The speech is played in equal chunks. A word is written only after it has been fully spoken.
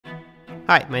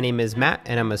Hi, my name is Matt,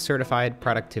 and I'm a certified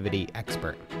productivity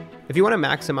expert. If you want to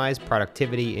maximize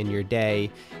productivity in your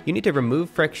day, you need to remove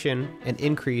friction and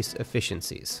increase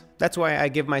efficiencies. That's why I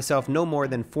give myself no more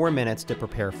than 4 minutes to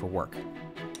prepare for work.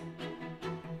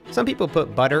 Some people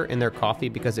put butter in their coffee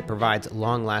because it provides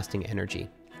long-lasting energy.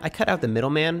 I cut out the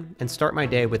middleman and start my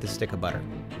day with a stick of butter.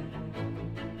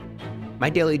 My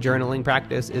daily journaling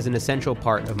practice is an essential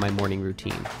part of my morning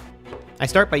routine. I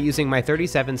start by using my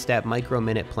 37-step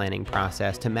micro-minute planning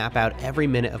process to map out every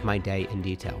minute of my day in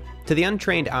detail. To the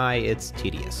untrained eye, it's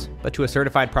tedious. But to a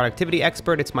certified productivity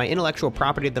expert, it's my intellectual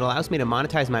property that allows me to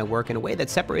monetize my work in a way that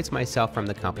separates myself from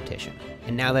the competition.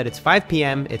 And now that it's 5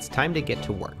 p.m., it's time to get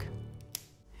to work.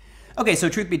 Okay, so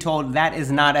truth be told, that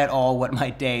is not at all what my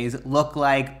days look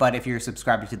like, but if you're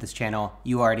subscribed to this channel,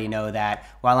 you already know that.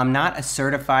 While I'm not a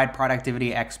certified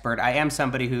productivity expert, I am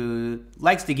somebody who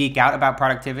likes to geek out about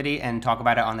productivity and talk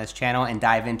about it on this channel and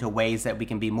dive into ways that we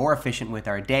can be more efficient with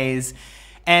our days.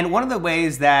 And one of the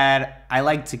ways that I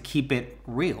like to keep it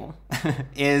real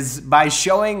is by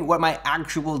showing what my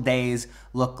actual days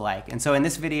look like. And so in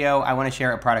this video, I want to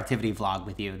share a productivity vlog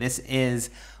with you. This is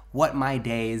what my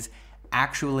days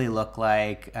actually look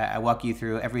like. I walk you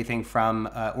through everything from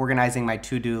organizing my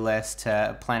to-do list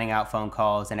to planning out phone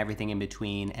calls and everything in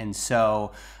between. And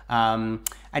so I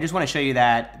just want to show you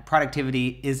that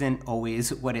productivity isn't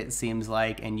always what it seems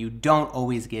like, and you don't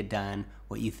always get done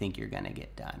what you think you're gonna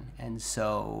get done. And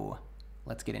so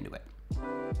let's get into it.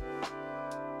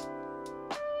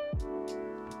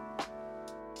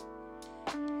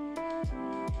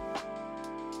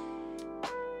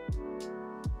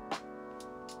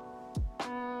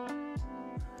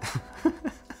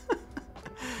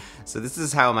 So this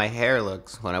is how my hair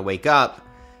looks when I wake up.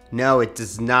 No, it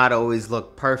does not always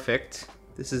look perfect.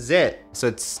 This is it. So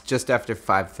it's just after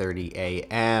 5:30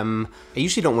 a.m. I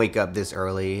usually don't wake up this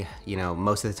early. You know,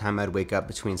 most of the time I'd wake up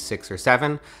between 6 or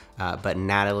 7, but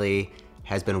Natalie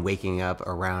has been waking up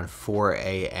around 4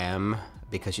 a.m.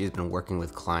 because she's been working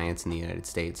with clients in the United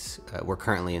States. We're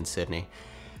currently in Sydney.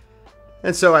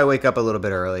 And so I wake up a little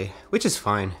bit early, which is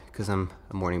fine because I'm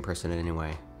a morning person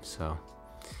anyway. So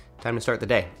time to start the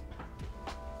day.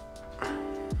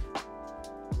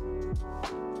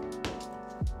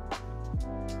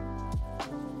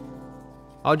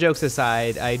 All jokes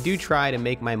aside, I do try to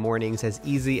make my mornings as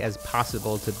easy as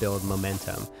possible to build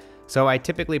momentum. So I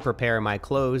typically prepare my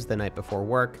clothes the night before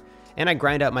work, and I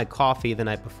grind up my coffee the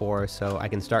night before so I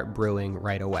can start brewing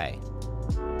right away.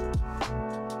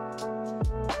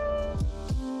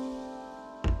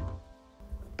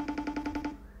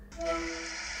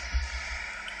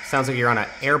 Sounds like you're on an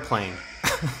airplane.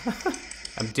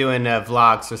 I'm doing a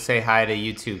vlog, so say hi to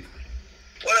YouTube.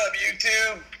 What up,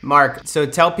 YouTube? Mark, so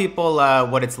tell people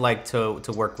what it's like to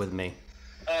work with me.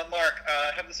 Mark,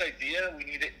 I have this idea. We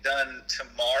need it done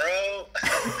tomorrow.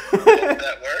 If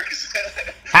that works.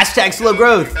 Hashtag slow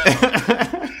growth.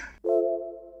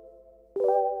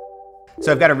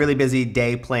 So I've got a really busy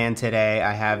day planned today.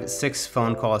 I have 6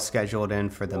 phone calls scheduled in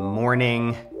for the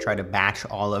morning, try to batch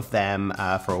all of them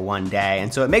for one day.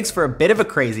 And so it makes for a bit of a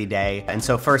crazy day. And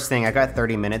so first thing, I got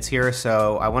 30 minutes here.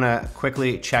 So I wanna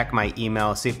quickly check my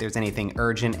email, see if there's anything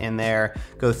urgent in there,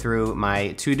 go through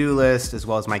my to-do list as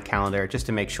well as my calendar just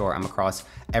to make sure I'm across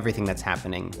everything that's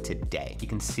happening today. You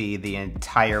can see the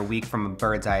entire week from a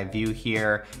bird's eye view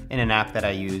here in an app that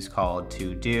I use called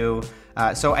To Do.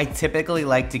 So I typically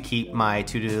like to keep my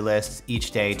to-do lists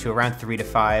each day to around 3 to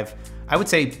 5, I would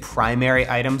say primary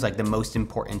items, like the most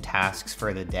important tasks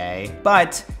for the day.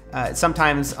 But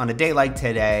sometimes on a day like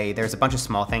today, there's a bunch of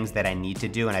small things that I need to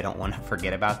do and I don't want to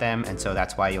forget about them. And so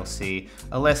that's why you'll see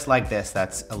a list like this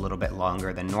that's a little bit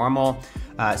longer than normal.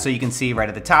 So you can see right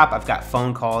at the top, I've got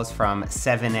phone calls from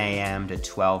 7 a.m. to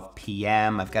 12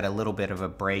 p.m. I've got a little bit of a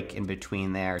break in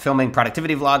between there. Filming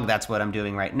productivity vlog, that's what I'm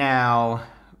doing right now.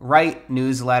 Write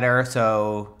newsletter.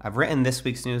 So I've written this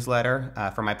week's newsletter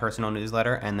for my personal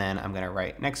newsletter, and then I'm gonna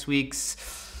write next week's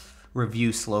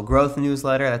review slow growth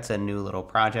newsletter. That's a new little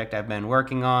project I've been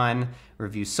working on.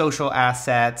 Review social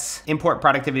assets, import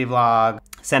productivity vlog,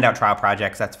 send out trial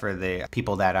projects. That's for the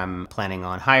people that I'm planning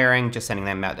on hiring, just sending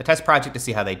them out the test project to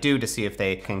see how they do, to see if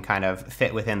they can kind of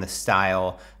fit within the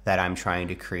style that I'm trying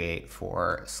to create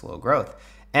for slow growth.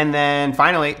 And then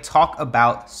finally, talk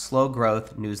about slow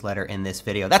growth newsletter in this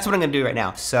video. That's what I'm gonna do right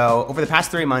now. So over the past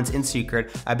 3 months in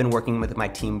secret, I've been working with my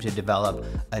team to develop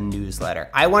a newsletter.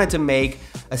 I wanted to make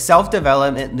a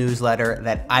self-development newsletter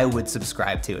that I would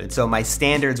subscribe to. And so my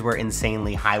standards were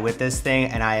insanely high with this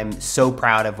thing, and I am so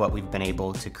proud of what we've been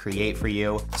able to create for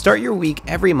you. Start your week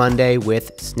every Monday with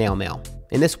Snail Mail.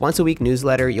 In this once-a-week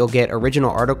newsletter, you'll get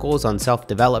original articles on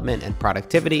self-development and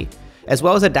productivity, as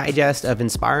well as a digest of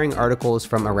inspiring articles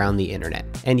from around the internet.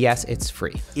 And yes, it's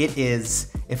free. It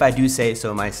is, if I do say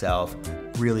so myself,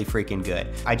 really freaking good.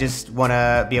 I just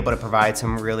wanna be able to provide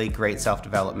some really great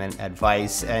self-development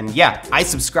advice. And yeah, I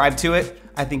subscribe to it.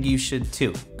 I think you should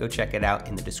too. Go check it out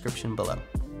in the description below.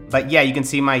 But yeah, you can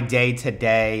see my day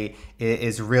today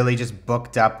is really just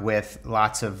booked up with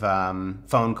lots of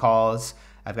phone calls.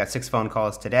 I've got 6 phone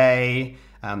calls today.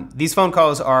 These phone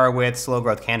calls are with slow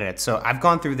growth candidates. So I've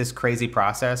gone through this crazy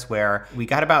process where we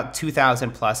got about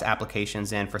 2,000 plus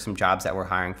applications in for some jobs that we're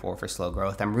hiring for slow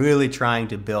growth. I'm really trying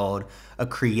to build a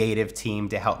creative team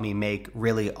to help me make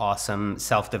really awesome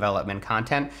self-development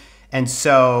content. And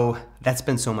so that's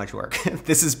been so much work.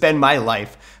 This has been my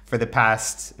life for the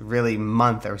past really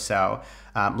month or so.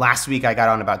 Last week I got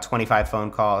on about 25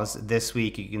 phone calls. This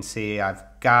week you can see I've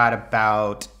got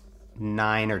about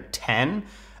 9 or 10.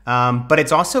 But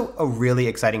it's also a really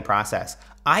exciting process.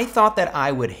 I thought that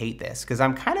I would hate this because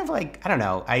I'm kind of like, I don't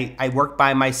know, I work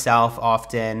by myself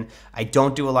often. I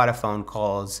don't do a lot of phone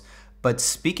calls. But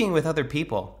speaking with other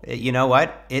people, you know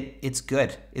what? It's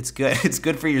good. It's good. It's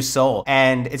good for your soul.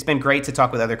 And it's been great to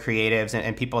talk with other creatives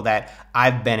and people that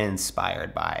I've been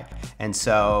inspired by. And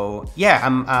so, yeah,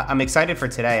 I'm excited for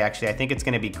today, actually. I think it's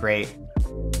going to be great.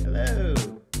 Hello.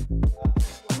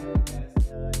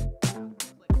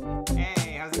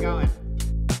 Hey, how's it going?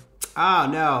 Oh,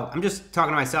 no, I'm just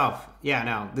talking to myself. Yeah,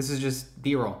 no, this is just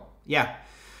B-roll. Yeah.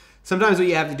 Sometimes what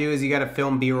you have to do is you got to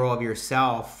film B-roll of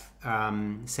yourself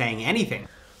saying anything.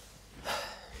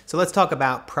 So let's talk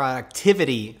about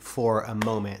productivity for a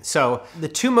moment. So the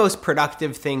 2 most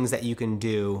productive things that you can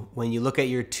do when you look at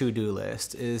your to-do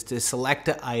list is to select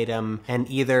an item and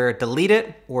either delete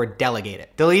it or delegate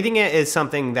it. Deleting it is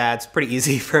something that's pretty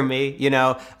easy for me. You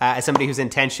know, as somebody who's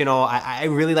intentional, I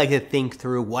really like to think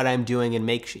through what I'm doing and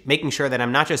making sure that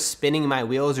I'm not just spinning my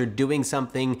wheels or doing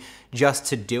something just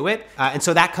to do it. And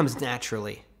so that comes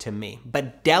naturally to me.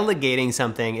 But delegating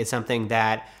something is something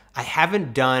that I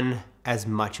haven't done as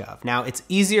much of. Now, it's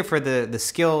easier for the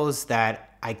skills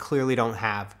that I clearly don't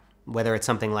have, whether it's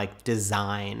something like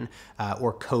design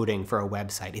or coding for a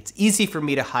website. It's easy for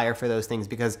me to hire for those things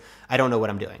because I don't know what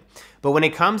I'm doing. But when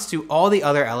it comes to all the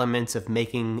other elements of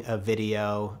making a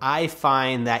video, I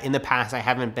find that in the past, I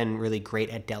haven't been really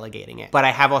great at delegating it. But I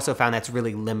have also found that's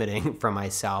really limiting for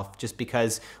myself, just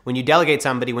because when you delegate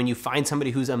somebody, when you find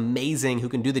somebody who's amazing, who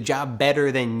can do the job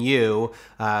better than you,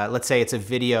 let's say it's a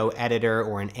video editor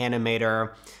or an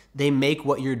animator, they make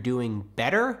what you're doing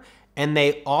better, and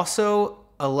they also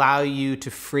allow you to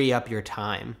free up your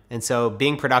time. And so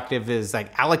being productive is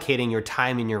like allocating your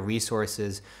time and your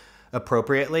resources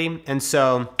appropriately. And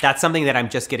so that's something that I'm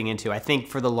just getting into. I think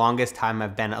for the longest time,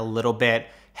 I've been a little bit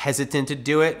hesitant to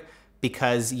do it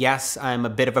because yes, I'm a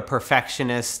bit of a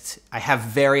perfectionist. I have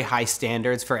very high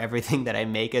standards for everything that I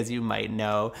make, as you might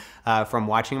know from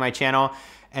watching my channel.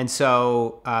 And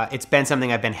so it's been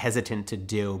something I've been hesitant to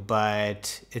do,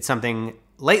 but it's something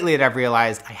lately that I've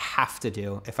realized I have to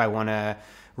do if I want to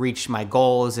reach my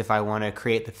goals, if I want to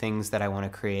create the things that I want to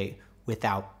create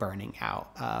without burning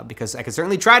out. Because I can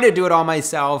certainly try to do it all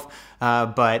myself,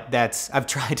 but I've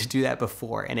tried to do that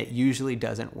before and it usually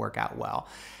doesn't work out well.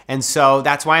 And so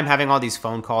that's why I'm having all these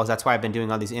phone calls. That's why I've been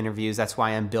doing all these interviews. That's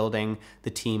why I'm building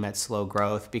the team at Slow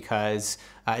Growth, because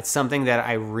it's something that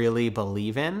I really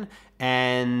believe in.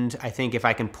 And I think if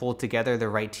I can pull together the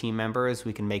right team members,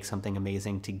 we can make something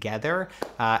amazing together.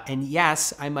 And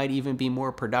yes, I might even be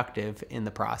more productive in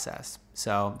the process.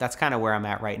 So that's kind of where I'm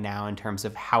at right now in terms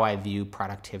of how I view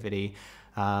productivity.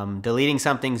 Deleting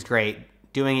something's great.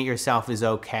 Doing it yourself is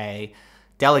okay.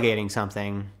 Delegating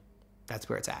something, that's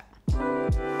where it's at.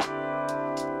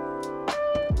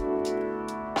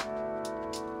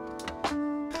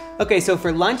 Okay, so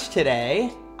for lunch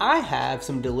today, I have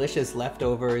some delicious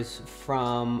leftovers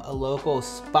from a local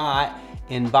spot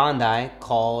in Bondi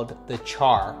called The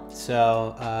Char.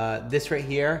 So this right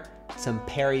here, some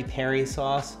peri-peri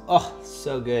sauce. Oh,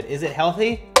 so good. Is it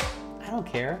healthy? I don't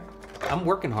care. I'm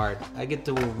working hard. I get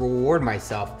to reward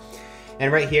myself.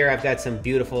 And right here, I've got some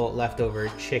beautiful leftover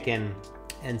chicken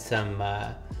and some,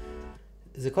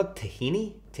 is it called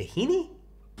tahini? Tahini?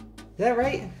 Is that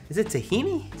right? Is it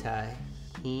tahini? Tahini?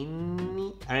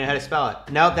 I don't know how to spell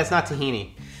it. No, that's not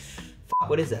tahini.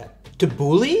 What is that?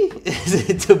 Tabbouleh? Is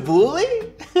it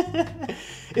tabbouleh?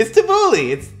 It's tabbouleh.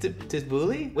 It's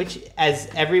tabbouleh, which, as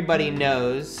everybody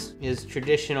knows, is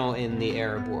traditional in the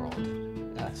Arab world.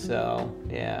 So,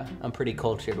 yeah, I'm pretty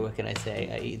cultured. What can I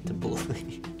say? I eat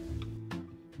tabbouleh.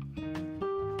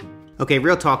 Okay,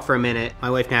 real talk for a minute. My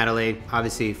wife Natalie,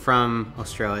 obviously from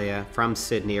Australia, from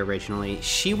Sydney originally,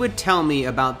 she would tell me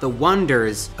about the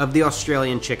wonders of the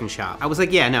Australian chicken shop. I was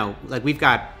like, yeah, no, like we've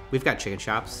got chicken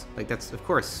shops. Like that's, of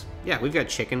course, yeah, we've got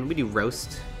chicken, we do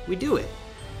roast, we do it.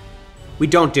 We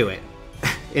don't do it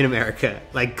in America.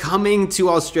 Like coming to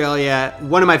Australia,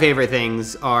 one of my favorite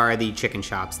things are the chicken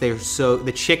shops.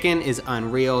 The chicken is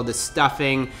unreal, the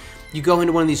stuffing. You go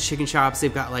into one of these chicken shops,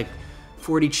 they've got like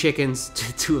 40 chickens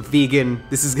to a vegan.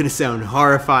 This is gonna sound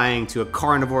horrifying to a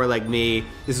carnivore like me.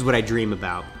 This is what I dream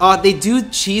about. They do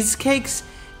cheesecakes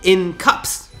in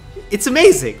cups. It's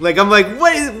amazing. Like I'm like,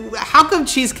 how come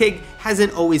cheesecake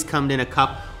hasn't always come in a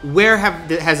cup? Where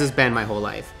has this been my whole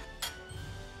life?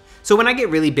 So when I get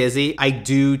really busy, I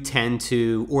do tend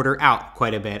to order out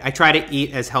quite a bit. I try to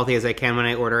eat as healthy as I can when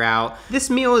I order out. This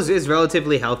meal is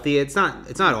relatively healthy. It's not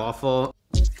awful.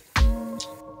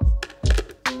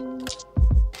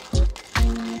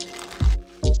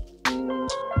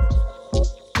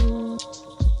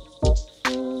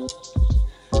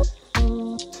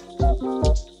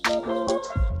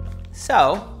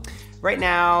 So, right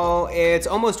now it's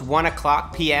almost 1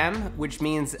 o'clock p.m., which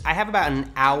means I have about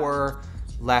an hour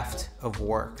left of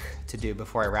work to do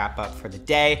before I wrap up for the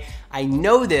day. I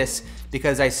know this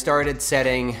because I started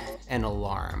setting an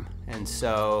alarm. And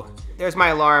so there's my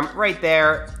alarm right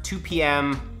there, 2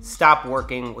 p.m., stop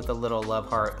working with a little love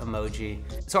heart emoji.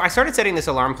 So I started setting this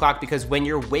alarm clock because when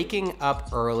you're waking up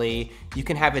early, you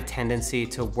can have a tendency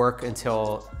to work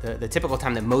until the typical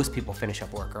time that most people finish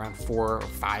up work, around 4 or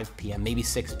 5 p.m., maybe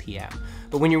 6 p.m.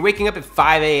 But when you're waking up at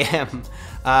 5 a.m.,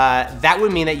 that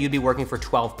would mean that you'd be working for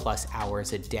 12 plus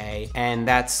hours a day, and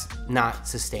that's not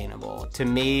sustainable. To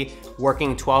me,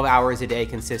 working 12 hours a day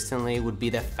consistently would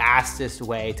be the fastest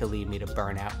way to lead me to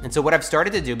burnout. And so what I've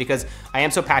started to do, because I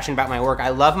am so passionate about my work, I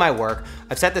love my work,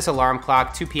 I've set this alarm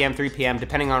clock, 2 p.m., 3 p.m.,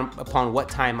 depending upon what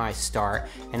time I start,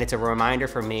 and it's a reminder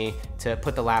for me to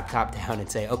put the laptop down and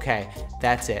say, okay,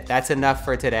 that's it. That's enough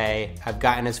for today. I've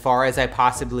gotten as far as I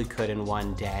possibly could in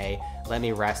one day. Let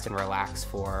me rest and relax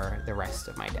for the rest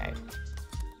of my day.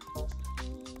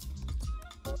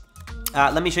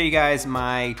 Let me show you guys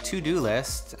my to-do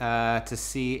list to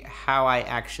see how I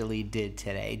actually did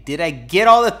today. Did I get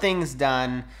all the things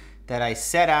done that I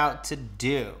set out to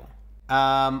do?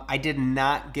 I did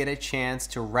not get a chance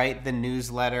to write the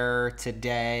newsletter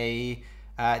today.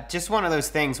 Just one of those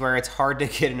things where it's hard to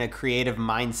get in a creative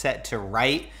mindset to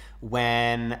write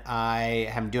when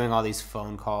I am doing all these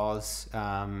phone calls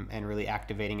and really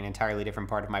activating an entirely different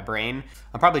part of my brain.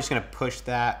 I'm probably just gonna push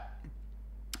that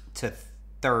to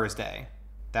Thursday.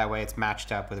 That way it's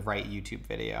matched up with write YouTube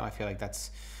video. I feel like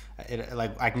that's,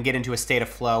 like I can get into a state of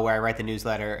flow where I write the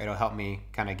newsletter. It'll help me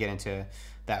kind of get into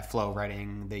that flow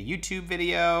writing the YouTube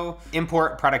video.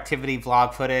 Import productivity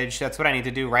vlog footage. That's what I need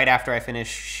to do right after I finish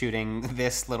shooting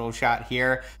this little shot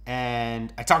here.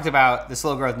 And I talked about the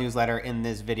Slow Growth newsletter in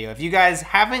this video. If you guys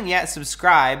haven't yet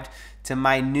subscribed to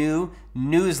my new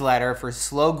newsletter for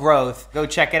Slow Growth, go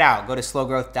check it out. Go to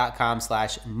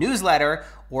slowgrowth.com/newsletter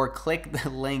or click the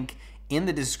link in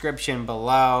the description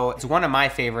below. It's one of my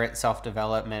favorite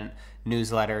self-development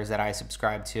newsletters that I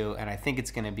subscribe to, and I think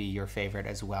it's gonna be your favorite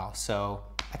as well. So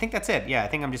I think that's it. Yeah, I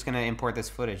think I'm just gonna import this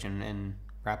footage and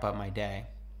wrap up my day.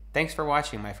 Thanks for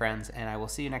watching, my friends, and I will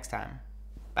see you next time.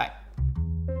 Bye.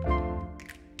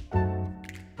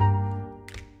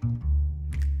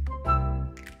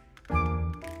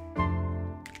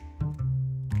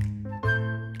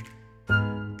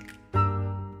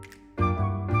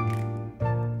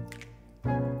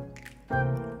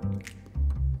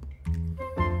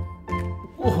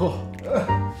 Oh.